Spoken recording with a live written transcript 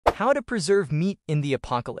How to preserve meat in the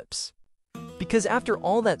apocalypse. Because after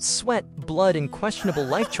all that sweat, blood, and questionable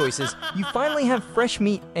life choices, you finally have fresh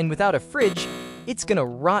meat, and without a fridge, it's gonna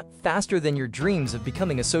rot faster than your dreams of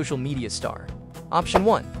becoming a social media star. Option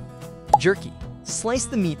 1. Jerky. Slice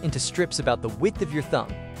the meat into strips about the width of your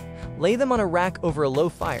thumb. Lay them on a rack over a low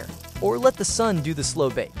fire, or let the sun do the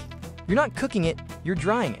slow bake. You're not cooking it, you're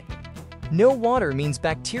drying it. No water means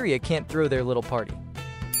bacteria can't throw their little party.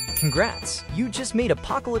 Congrats, you just made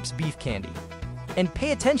apocalypse beef candy. And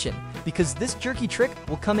pay attention, because this jerky trick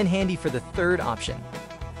will come in handy for the third option.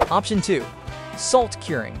 Option 2. Salt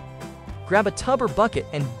curing. Grab a tub or bucket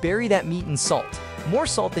and bury that meat in salt. More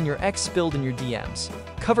salt than your ex spilled in your DMs.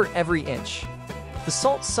 Cover every inch. The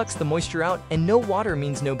salt sucks the moisture out, and no water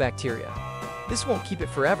means no bacteria. This won't keep it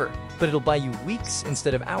forever, but it'll buy you weeks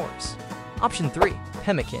instead of hours. Option 3.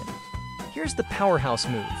 Pemmican. Here's the powerhouse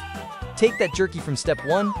move. Take that jerky from step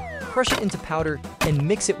 1, crush it into powder, and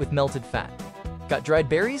mix it with melted fat. Got dried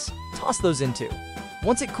berries? Toss those in too.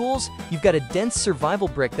 Once it cools, you've got a dense survival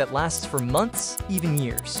brick that lasts for months, even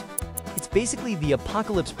years. It's basically the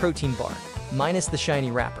apocalypse protein bar, minus the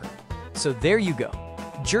shiny wrapper. So there you go.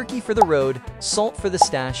 Jerky for the road, salt for the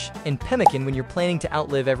stash, and pemmican when you're planning to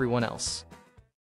outlive everyone else.